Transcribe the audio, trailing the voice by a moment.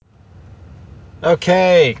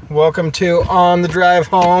Okay, welcome to On the Drive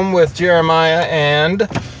Home with Jeremiah and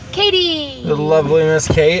Katie! the lovely Miss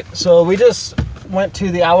Kate. So we just went to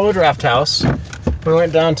the Alamo Draft House. We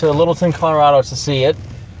went down to Littleton, Colorado to see it.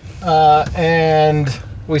 And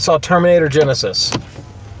we saw Terminator Genisys.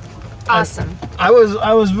 Awesome. I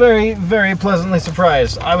was very, very pleasantly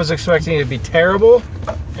surprised. I was expecting it to be terrible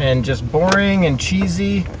and just boring and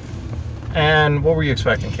cheesy. And what were you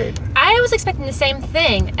expecting, Kate? I was expecting the same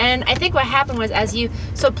thing, and I think what happened was, as you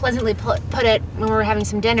so pleasantly put it when we were having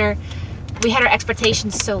some dinner, we had our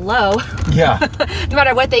expectations so low. Yeah. No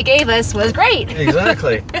matter what they gave us was great.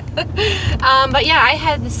 Exactly. But yeah, I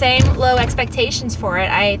had the same low expectations for it.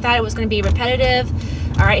 I thought it was going to be repetitive.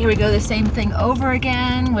 All right, here we go, the same thing over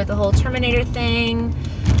again with the whole Terminator thing.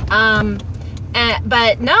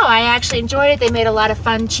 But no, I actually enjoyed it. They made a lot of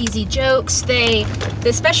fun, cheesy jokes.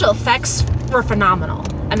 The special effects were phenomenal.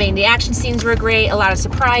 I mean, the action scenes were great, a lot of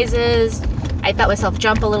surprises. I felt myself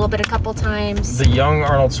jump a little bit a couple times. The young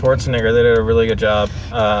Arnold Schwarzenegger, they did a really good job.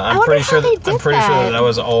 I'm pretty sure that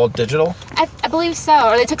was all digital. I believe so.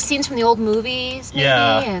 Or they took scenes from the old movies, maybe.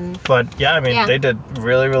 Yeah, but yeah, I mean, they did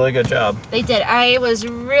really, really good job. They did. I was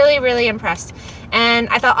really, really impressed. And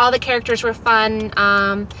I thought all the characters were fun.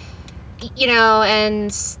 And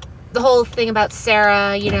the whole thing about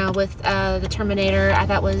Sarah, with the Terminator, I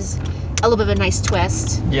thought was a little bit of a nice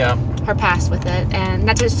twist. Yeah. Her past with it, and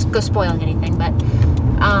not to go spoiling anything, but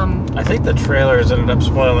I think the trailers ended up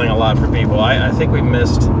spoiling a lot for people. I think we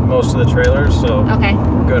missed most of the trailers, so okay,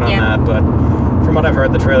 good on that. But from what I've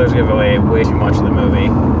heard, the trailers give away way too much of the movie.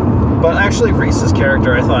 But actually, Reese's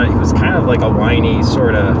character, I thought he was kind of like a whiny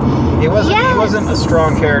sort of. He wasn't a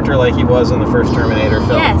strong character like he was in the first Terminator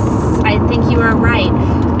film. Yes, I think you are right.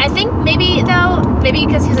 I think maybe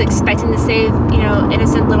because he was expecting to save,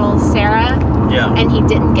 innocent little Sarah. Yeah. And he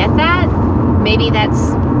didn't get that. Maybe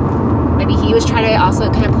he was trying to also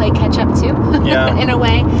kind of play catch up too. Yeah. In a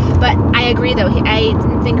way. But I agree though. I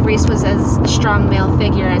didn't think Reese was as strong male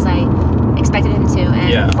figure as I expected him to.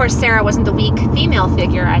 And of course, Sarah wasn't the weak female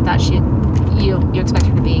figure I thought you expect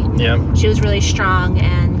her to be. Yeah. She was really strong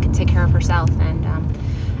and could take care of herself. And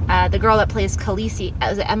the girl that plays Khaleesi,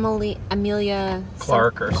 was it Emilia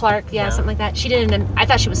Clarke something like that. She did I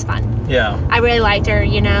thought she was fun. Yeah. I really liked her.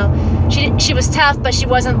 She was tough, but she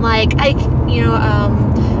wasn't like I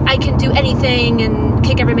can do anything and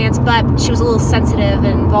kick every man's butt. She was a little sensitive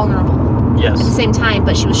and vulnerable. Yes. At the same time,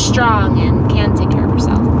 but she was strong and can take care of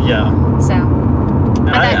herself. Yeah. So.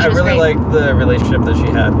 I really liked the relationship that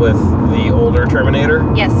she had with the older Terminator.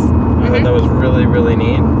 Yes. I thought that was really, really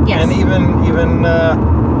neat. Yes. And even when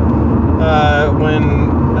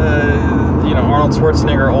Arnold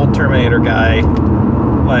Schwarzenegger, old Terminator guy,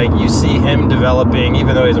 like you see him developing,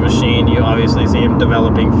 even though he's a machine, you obviously see him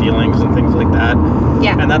developing feelings and things like that.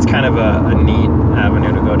 Yeah. And that's kind of a neat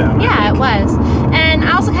avenue to go down. Yeah, it was. And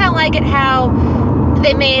I also kind of like it how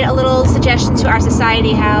they made a little suggestion to our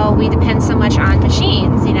society how we depend so much on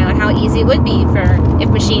machines, and how easy it would be if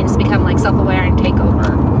machines become like self-aware and take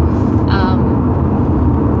over.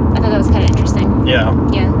 I thought that was kind of interesting. Yeah.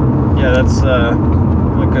 Yeah. Yeah, that's a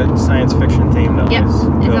good science fiction theme to Yep,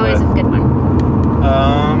 it's always a good one.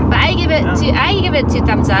 But I give it 2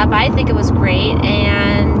 thumbs up. I think it was great,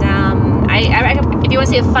 and if you want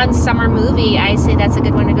to see a fun summer movie, I say that's a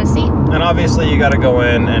good one to go see. And obviously, you got to go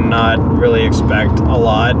in and not really expect a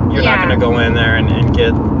lot. You're not going to go in there and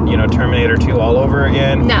get Terminator 2 all over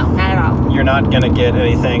again. No, not at all. You're not going to get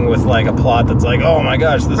anything with like a plot that's like, oh my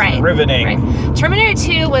gosh, this is riveting. Right. Terminator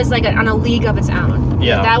 2 was like on a league of its own.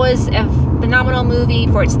 Yeah. That was a phenomenal movie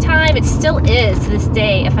for its time. It still is to this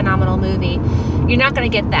day a phenomenal movie. You're not going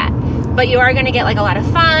to get that, but you are going to get like a lot of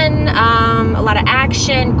fun, a lot of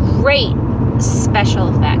action, great special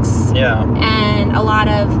effects. Yeah. And a lot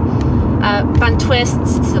of fun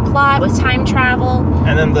twists to the plot with time travel.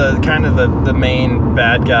 And then the main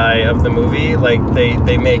bad guy of the movie, like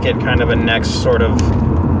they make it kind of a next sort of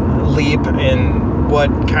leap in what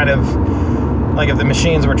kind of, like if the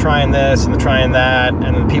machines were trying this and trying that,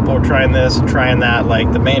 and then people were trying this and trying that, like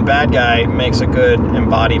the main bad guy makes a good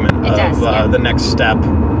embodiment of the next step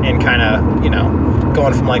in kind of,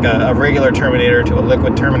 going from like a regular Terminator to a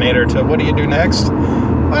liquid Terminator to what do you do next?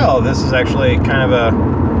 Well, this is actually kind of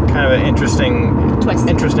an interesting twist,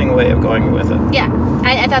 interesting way of going with it. Yeah,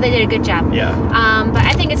 I thought they did a good job. Yeah. But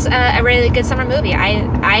I think it's a really good summer movie.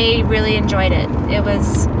 I really enjoyed it. It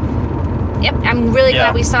was. Yep, I'm really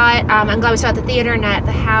glad we saw it. I'm glad we saw it at the theater, not at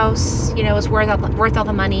the house. It was worth all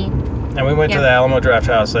the money. And we went to the Alamo Draft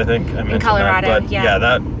House, I think I mentioned in Colorado. that. But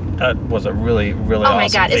that That was a really, really Oh my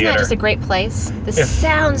awesome God, isn't theater. that just a great place? The If-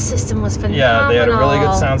 sound system was phenomenal. Yeah, they had a really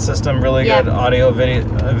good sound system, really Yeah. good audio,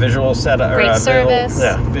 visual setup, Great service.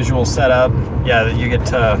 visual setup. Yeah, you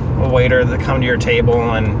get a waiter that come to your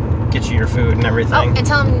table and get you your food and Oh, everything. and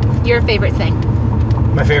tell them your favorite thing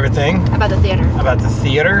My favorite thing about the theater. about the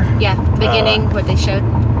theater. Yeah, the beginning, what they showed.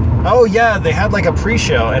 Oh yeah, they had like a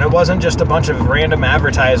pre-show, and it wasn't just a bunch of random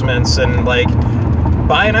advertisements and like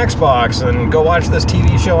buy an Xbox and go watch this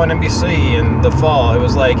TV show on NBC in the fall. It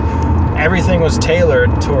was like everything was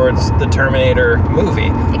tailored towards the Terminator movie.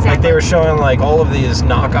 Exactly. Like they were showing like all of these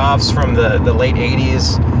knockoffs from the late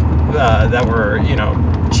 80s that were, you know,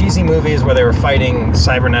 cheesy movies where they were fighting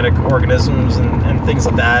cybernetic organisms and things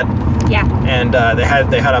like that. Yeah. And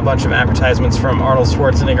they had a bunch of advertisements from Arnold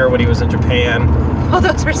Schwarzenegger when he was in Japan. Oh,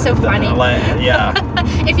 those were so funny. Yeah.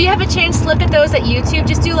 If you have a chance to look at those at YouTube,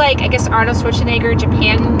 just do like, I guess, Arnold Schwarzenegger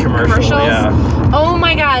Japan commercials. Yeah. Oh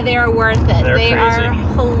my God, they are worth it. They're they crazy. are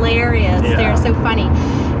hilarious. Yeah. They are so funny.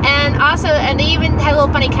 And they even had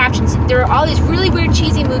little funny captions. There were all these really weird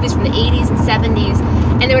cheesy movies from the 80s and 70s,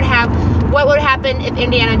 and they would have what would happen if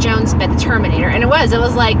Indiana Jones met the Terminator. And it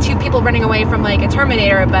was like two people running away from like a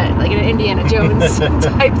Terminator, but like an Indiana Jones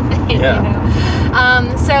type thing, Yeah. you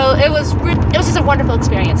know? So it was just a wonderful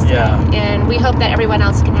experience today. Yeah. And we hope that everyone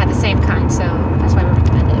else can have the same kind, so that's why we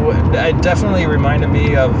recommend it. It definitely reminded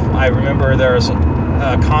me of, I remember there was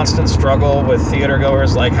a constant struggle with theater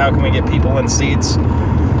goers, like how can we get people in seats?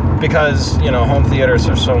 Because, you know, home theaters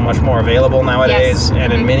are so much more available nowadays, Yes.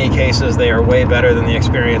 and in many cases they are way better than the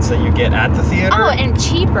experience that you get at the theater. Oh, and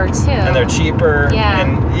cheaper too. And they're cheaper. Yeah.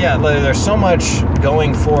 And yeah, there's so much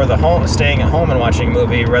going for the home, staying at home and watching a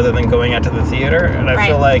movie rather than going out to the theater. And I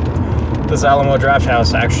feel like this Alamo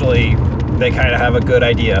Drafthouse actually, they kind of have a good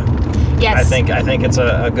idea. Yes. I think it's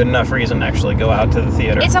a good enough reason to actually go out to the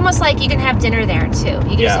theater. It's almost like you can have dinner there too.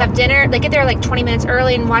 You can just have dinner, like get there like 20 minutes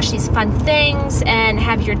early and watch these fun things and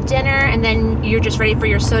have your dinner, and then you're just ready for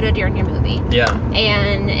your soda during your movie. Yeah.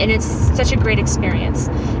 And it's such a great experience.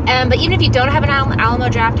 But even if you don't have an Alamo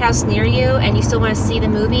Drafthouse near you and you still want to see the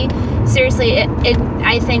movie, seriously,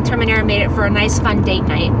 I think Terminator made it for a nice fun date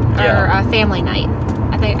night or a family night.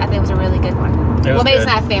 I think it was a really good one. Well, maybe it's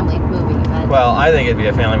not a family movie, but... Well, I think it'd be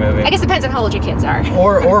a family movie. I guess it depends on how old your kids are.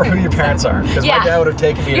 Or who your parents are. Because my dad would have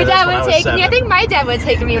taken me to this when I was 7. I think my dad would have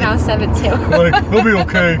taken me when I was 7, too. Like, he'll be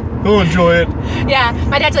okay. He'll enjoy it. Yeah,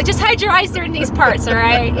 my dad's like, just hide your eyes during these parts, all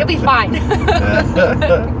right? You'll be fine. But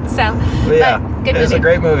yeah, good it's movie. a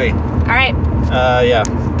great movie. All right. Yeah.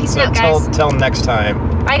 Peace out, guys. Till next time.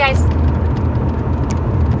 Bye, guys.